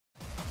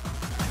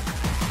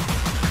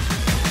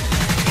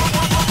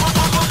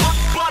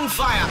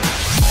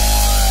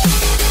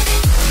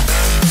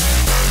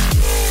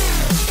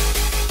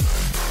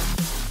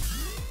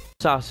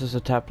As a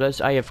tablet,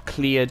 I have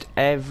cleared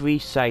every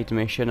side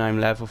mission.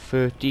 I'm level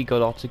 30, got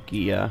lots of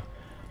gear.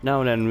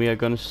 Now then, we are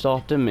going to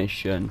start the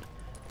mission.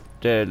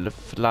 The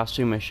last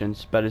two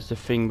missions, but it's the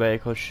thing where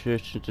called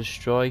Search and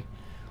Destroy,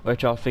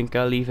 which I think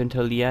I'll leave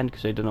until the end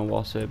because I don't know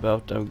what's it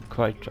about.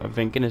 I'm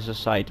thinking it's a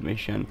side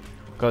mission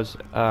because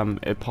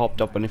it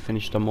popped up when I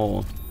finished them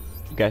all.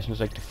 I'm guessing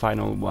it's like the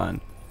final one.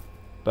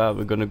 But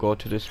we're going to go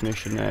to this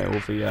mission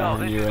over here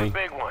This is anyway. a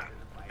big one.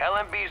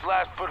 LMB's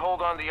last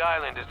foothold on the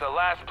island is the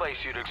last place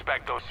you'd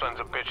expect those sons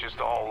of bitches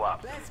to hole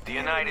up. The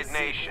United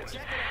Nations.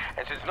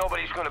 And since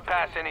nobody's gonna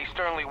pass any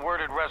sternly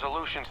worded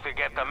resolutions to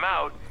get them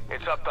out,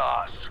 it's up to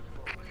us.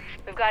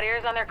 We've got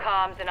ears on their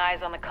comms and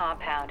eyes on the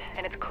compound,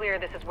 and it's clear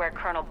this is where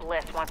Colonel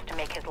Bliss wants to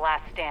make his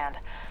last stand.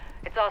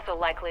 It's also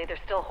likely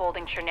they're still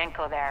holding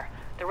Chernenko there,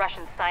 the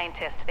Russian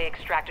scientist they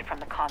extracted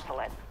from the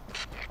consulate.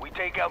 We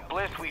take out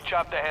Bliss, we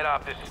chop the head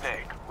off this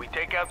snake. We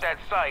take out that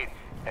site,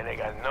 and they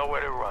got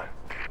nowhere to run.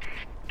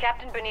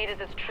 Captain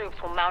Benitez's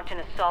troops will mount an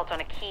assault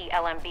on a key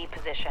LMB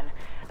position.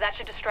 That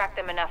should distract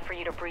them enough for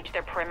you to breach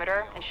their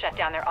perimeter and shut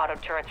down their auto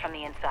turrets from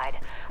the inside.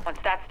 Once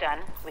that's done,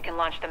 we can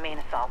launch the main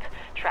assault,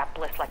 trap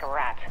Bliss like a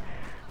rat.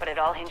 But it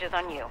all hinges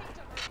on you.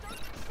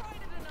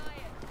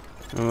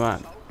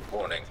 Alright.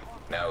 Warning.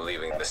 Now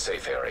leaving the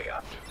safe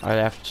area. I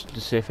left the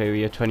safe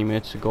area 20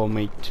 minutes ago,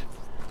 mate.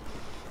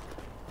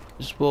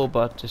 This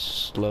robot is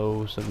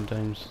slow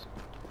sometimes.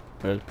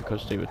 Well,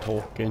 because they were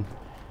talking.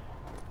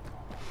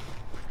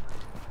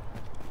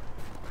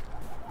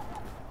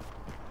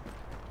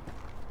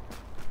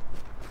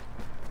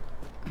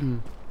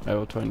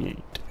 Level 28.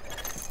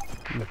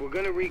 If we're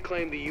gonna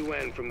reclaim the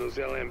UN from those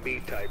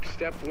LMB types,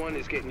 step one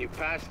is getting you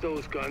past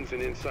those guns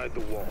and inside the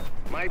wall.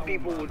 My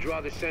people will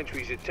draw the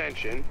sentries'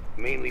 attention,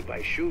 mainly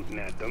by shooting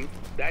at them.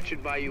 That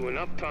should buy you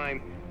enough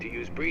time to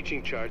use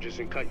breaching charges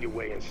and cut your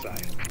way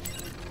inside.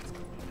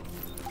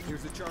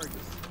 Here's the charges.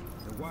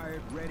 They're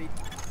wired, ready.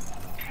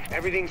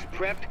 Everything's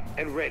prepped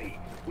and ready.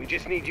 We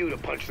just need you to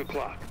punch the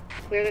clock.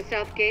 Clear the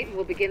south gate and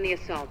we'll begin the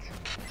assault.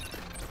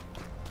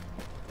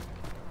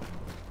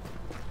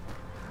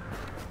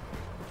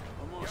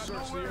 I'm gonna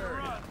search the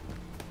area.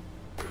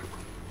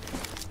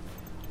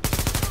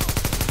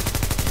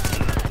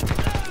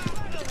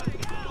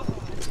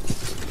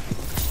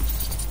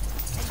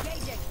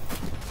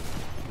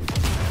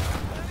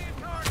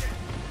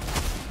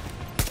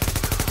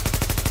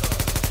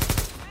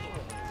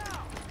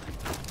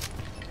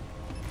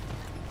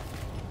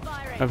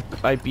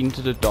 I've been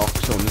to the dock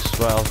zone as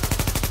well.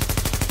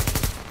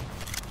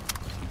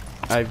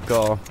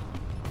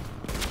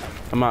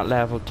 I'm at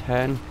level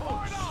 10.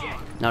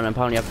 Now I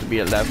apparently have to be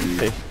at level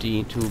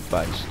 15 to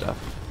buy stuff.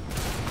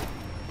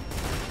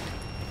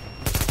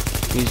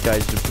 These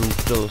guys are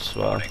brutal as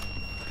well. Warning.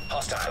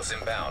 Hostiles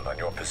inbound on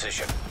your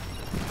position.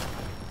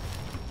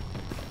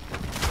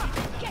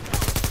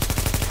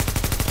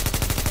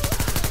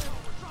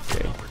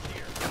 Okay.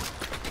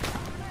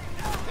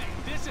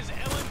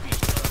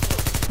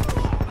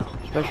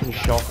 Especially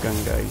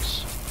shotgun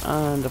guys.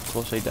 And of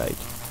course I died.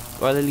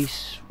 Well, at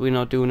least we're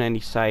not doing any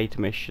side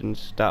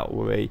missions. That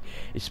way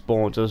it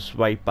spawns us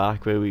right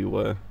back where we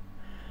were.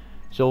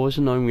 It's always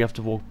annoying we have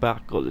to walk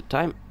back all the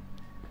time.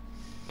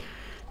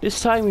 This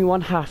time we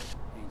won't have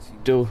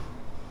to.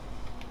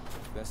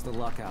 Best of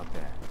luck out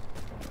there.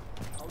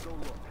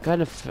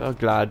 Kind of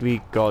glad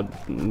we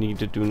need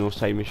to do no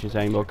side missions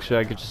anymore, so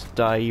I could just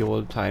die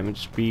all the time and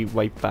just be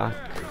right back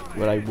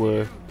where I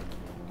were.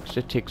 Because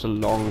it takes a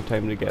long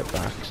time to get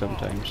back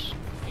sometimes.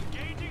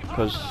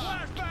 Because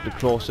the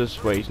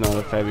closest way is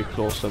not very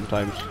close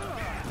sometimes.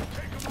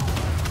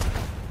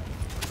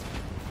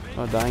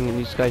 Oh dang, and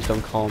these guys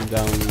don't calm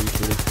down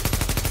usually.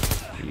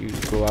 You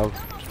go out.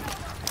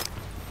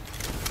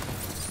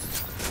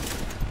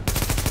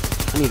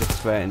 I need a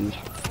friend.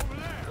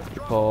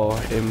 For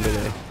him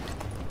today.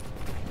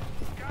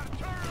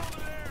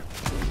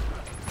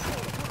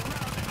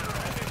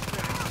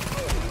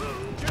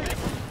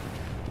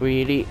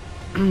 Really?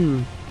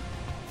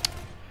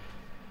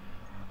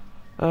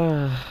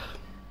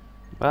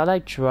 Well, I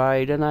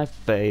tried and I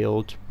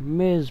failed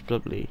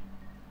miserably.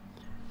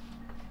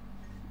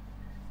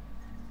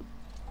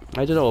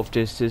 I don't know if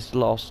this is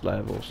lost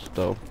levels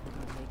though.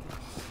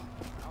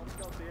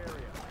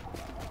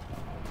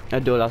 I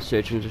do that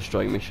search and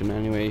destroy mission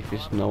anyway if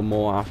there's no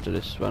more after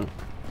this one.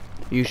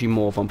 Usually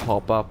more of them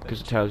pop up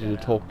because it tells you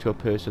to talk to a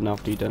person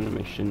after you've done the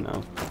mission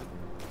now.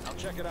 I'll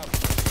check it out.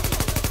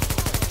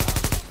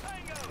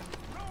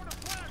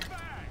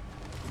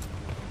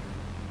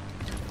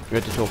 We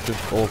had to talk to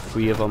all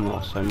three of them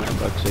last time,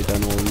 remember, because they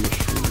done all the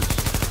missions.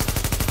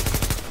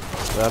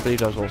 But I believe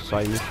that was all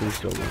side missions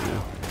though right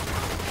now.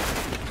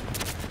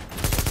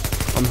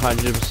 I'm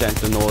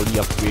 100% on all the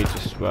upgrades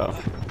as well.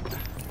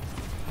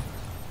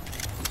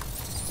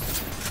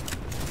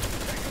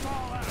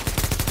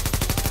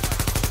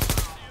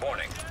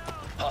 Warning.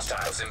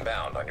 Hostiles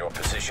inbound on your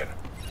position.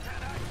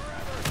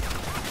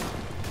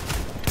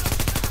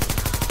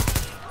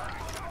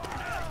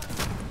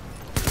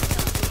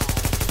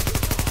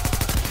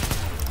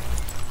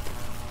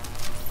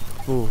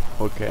 Ooh,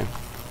 okay.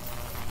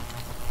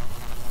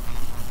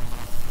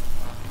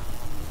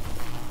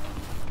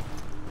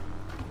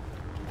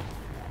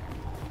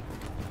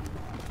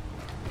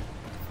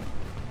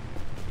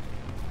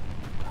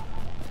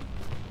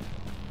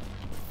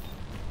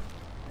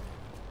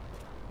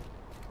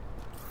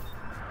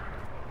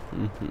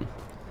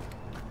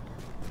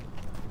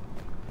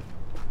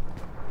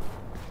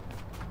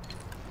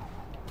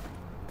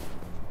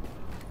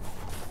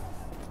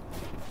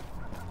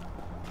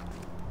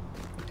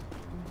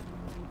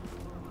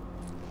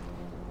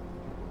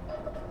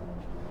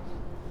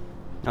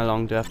 How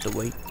long do I have to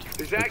wait?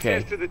 There's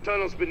access to the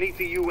tunnels beneath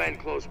the UN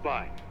close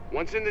by.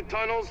 Once in the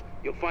tunnels,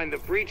 you'll find the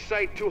breach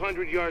site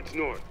 200 yards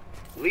north.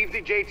 Leave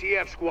the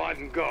JTF squad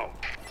and go.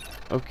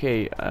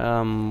 Okay,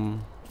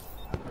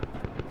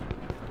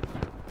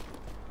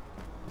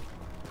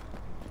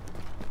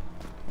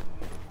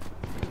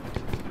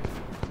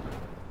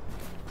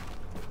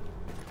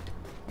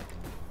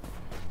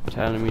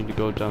 telling me to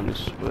go down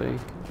this way.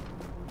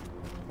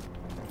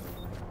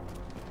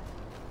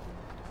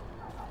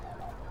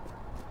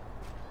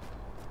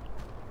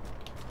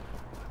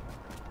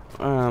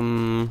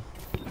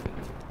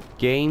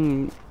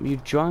 Game, you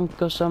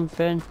drunk or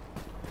something?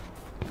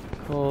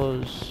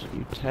 Cause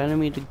you telling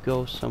me to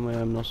go somewhere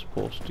I'm not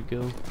supposed to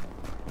go.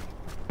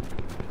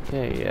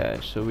 Okay,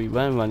 yeah, so we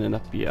went running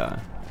up here.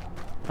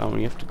 I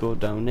only have to go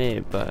down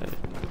there, but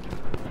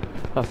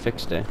I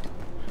fixed it.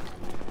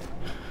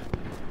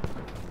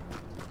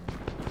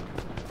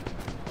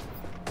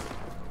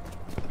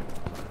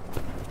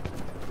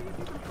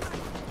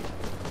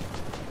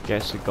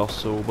 Guess it got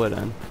sober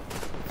then.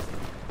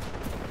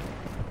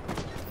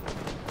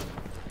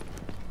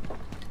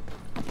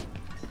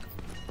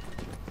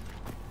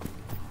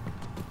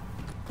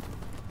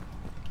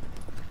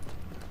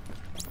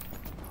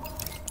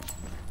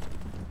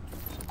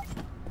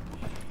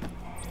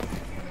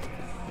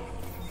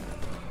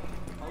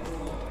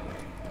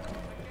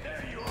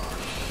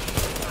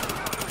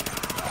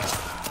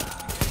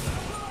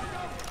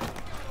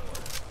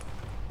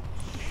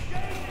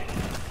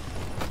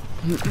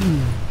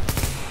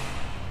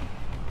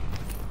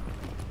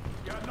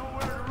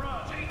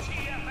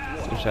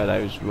 I said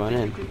I was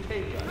running.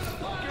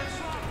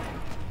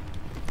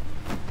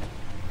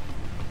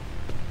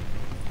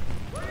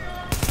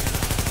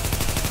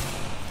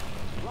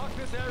 Lock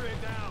this area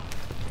down.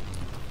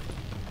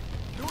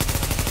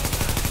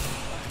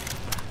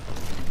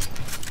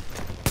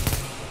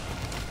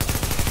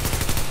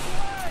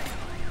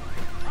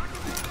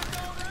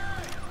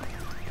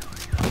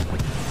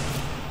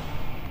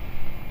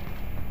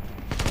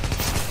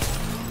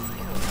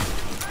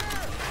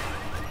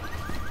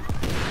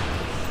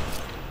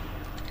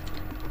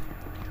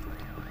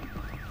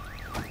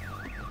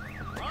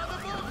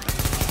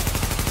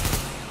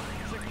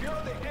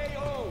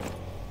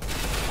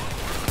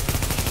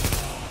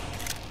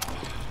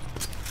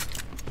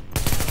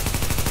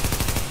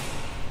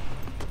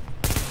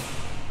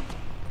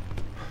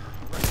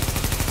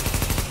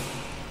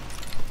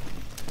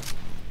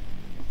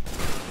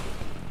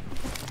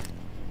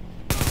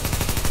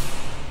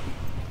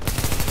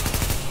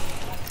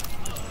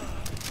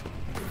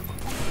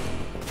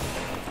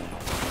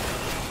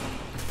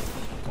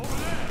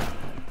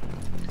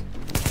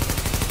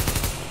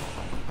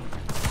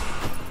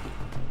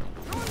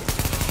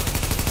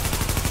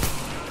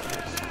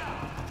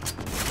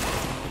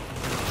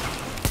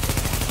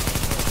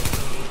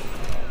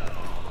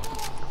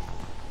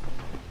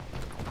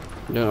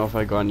 I don't know if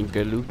I got any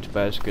good loot,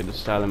 but it's good to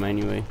sell them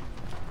anyway.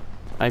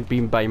 I've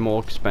been buying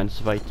more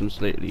expensive items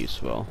lately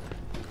as well.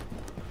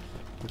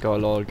 Got a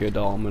lot of good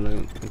armor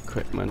and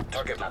equipment.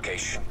 Target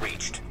location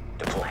reached.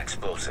 Deploy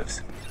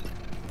explosives.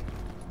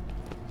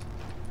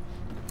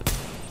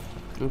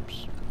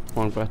 Oops,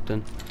 wrong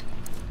button.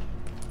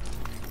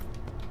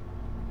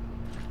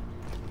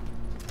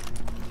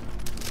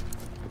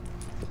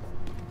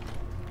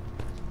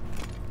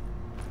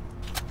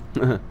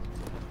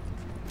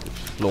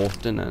 It's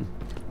floating then.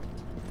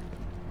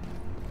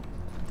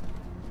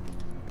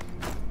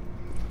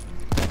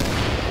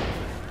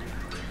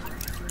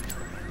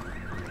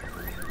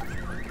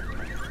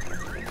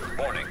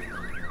 Warning.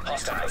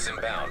 Hostiles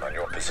inbound on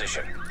your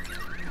position.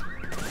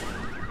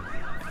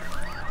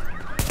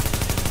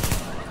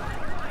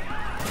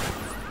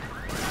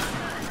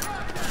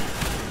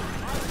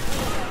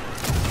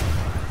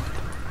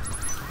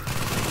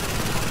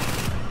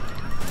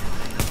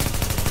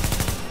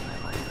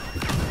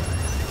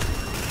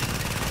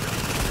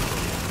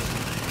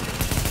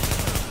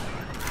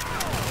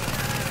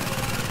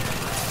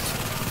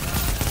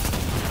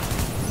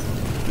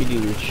 He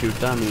didn't even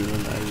shoot at me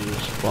when I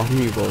was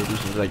bombing you, but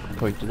this is like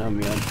pointing at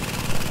me and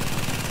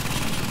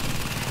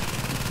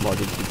what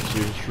did he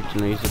was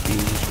shooting laser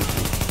beams or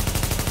something.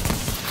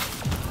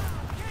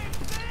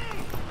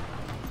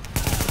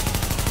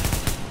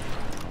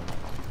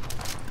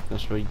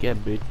 That's what you get,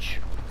 bitch.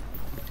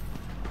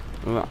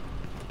 Well.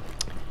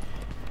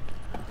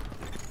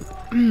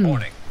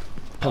 Warning.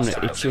 I'm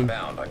Hostiles itching.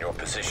 inbound on your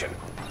position.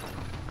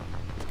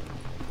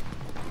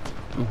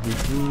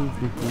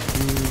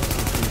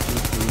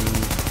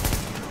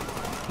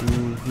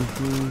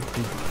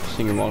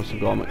 Singing Wallace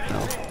and Gromit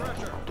now.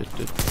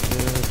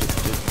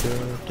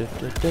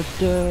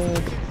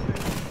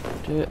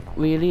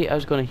 Really? I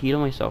was gonna heal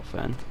myself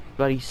then.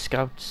 Bloody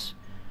scouts.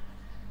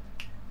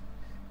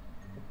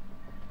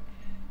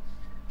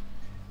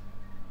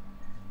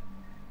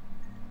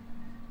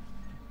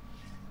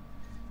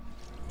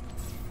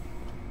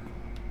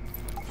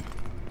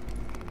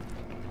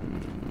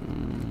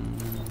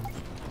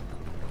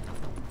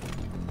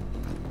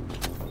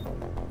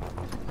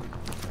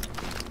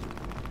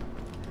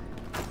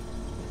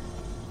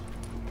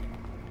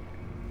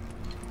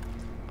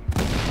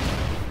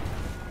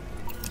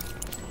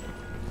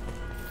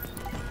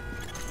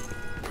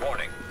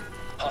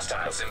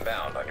 Hostiles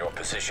inbound on your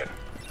position.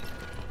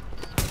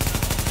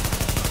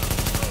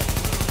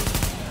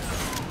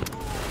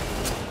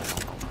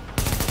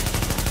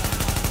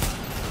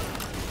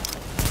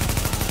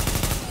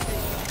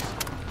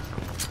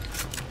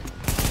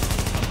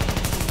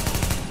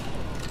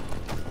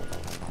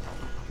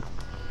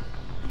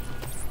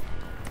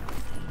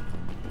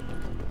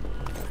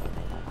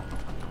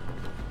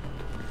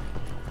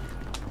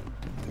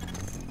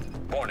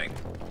 Warning.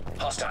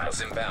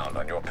 Hostiles inbound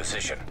on your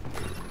position.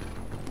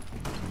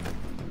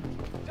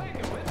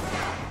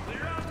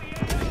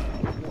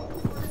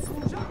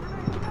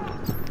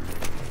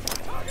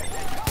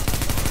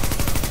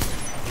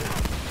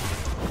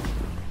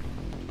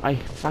 I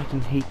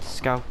fucking hate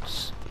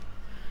scouts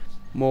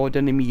more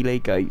than the melee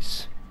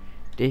guys.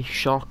 They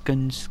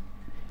shotguns.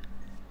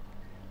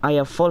 I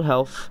have full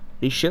health.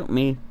 They shoot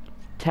me,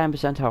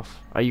 10% health.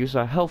 I use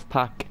a health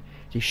pack.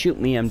 They shoot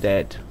me, I'm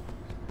dead.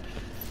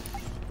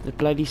 The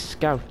bloody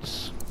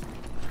scouts.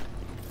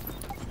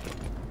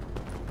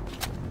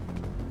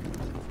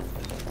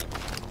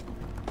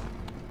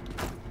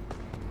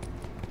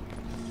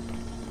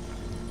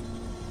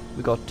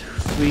 We got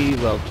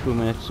 2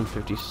 minutes and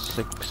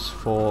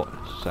 4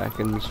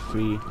 seconds.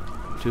 3,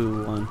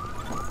 2, 1.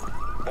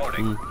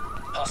 Warning.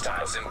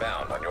 Hostiles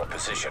inbound on your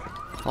position.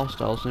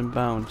 Hostiles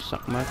inbound.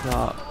 Suck my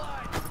heart.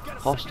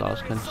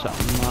 Hostiles can suck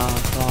my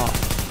heart.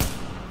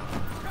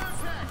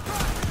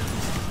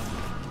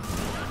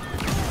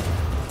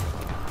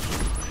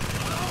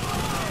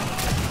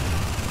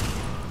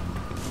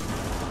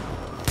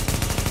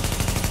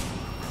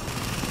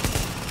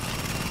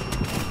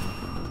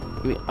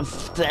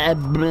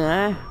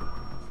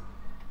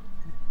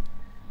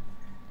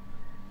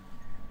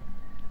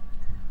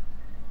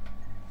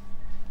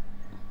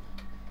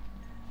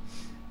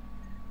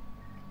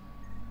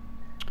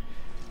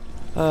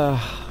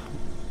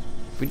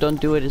 If we don't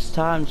do it this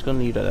time, I'm just gonna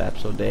leave that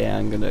episode there.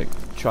 I'm gonna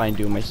try and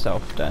do it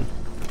myself then.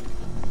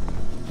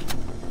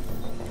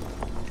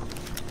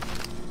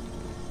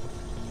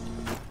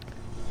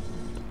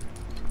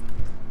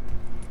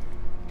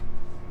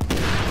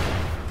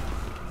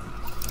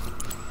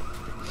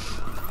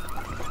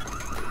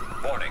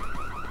 Warning.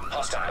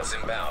 Hostiles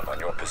inbound on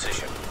your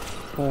position.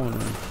 Warning.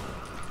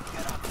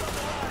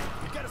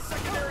 You got a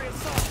secondary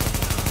assault.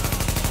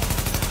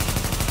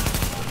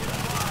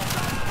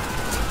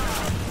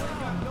 You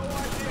got no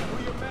idea who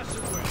you're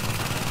messing with.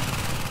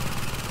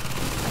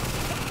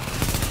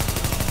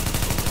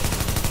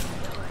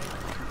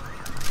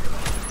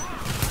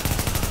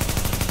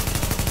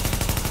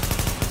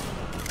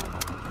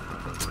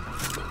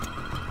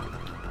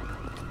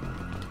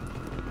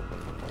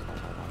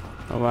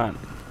 Alright. We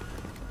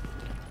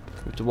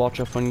have to watch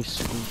out for any Warning.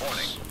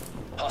 scoops.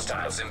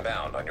 Hostiles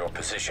inbound on your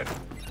position.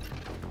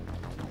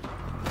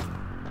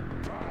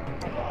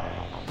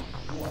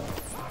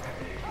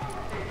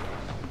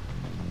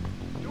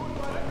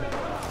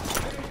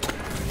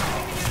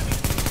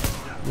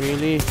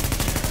 Really?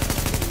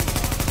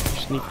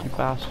 Sneaky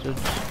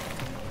bastards.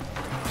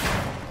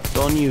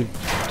 Don't you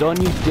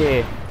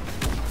dare.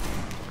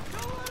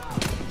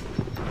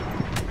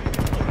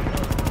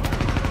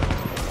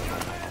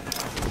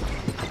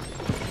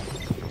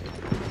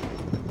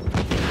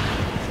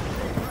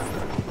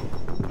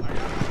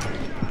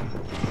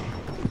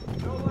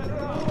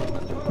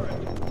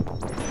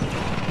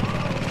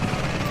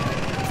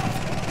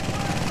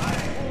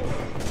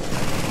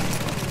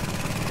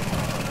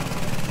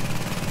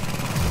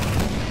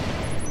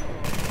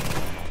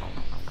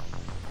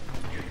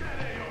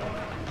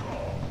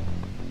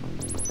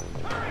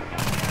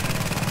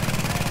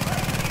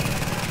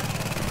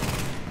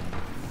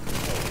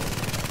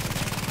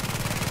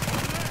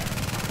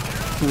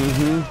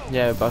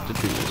 Yeah, about to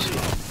do this.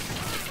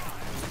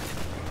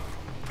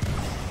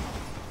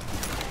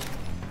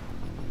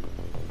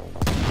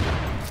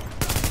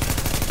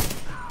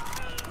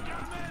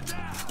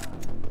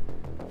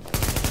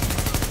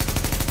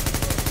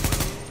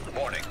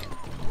 Warning.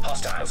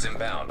 Hostiles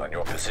inbound on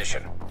your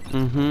position.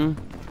 Let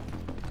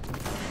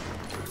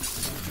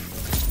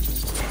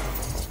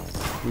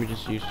me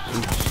just use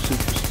some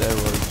super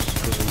steroids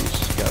because of these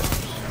scouts.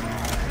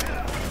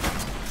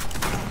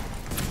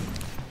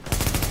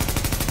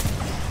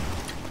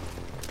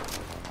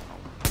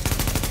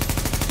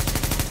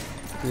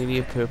 Really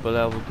a purple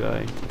level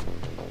guy.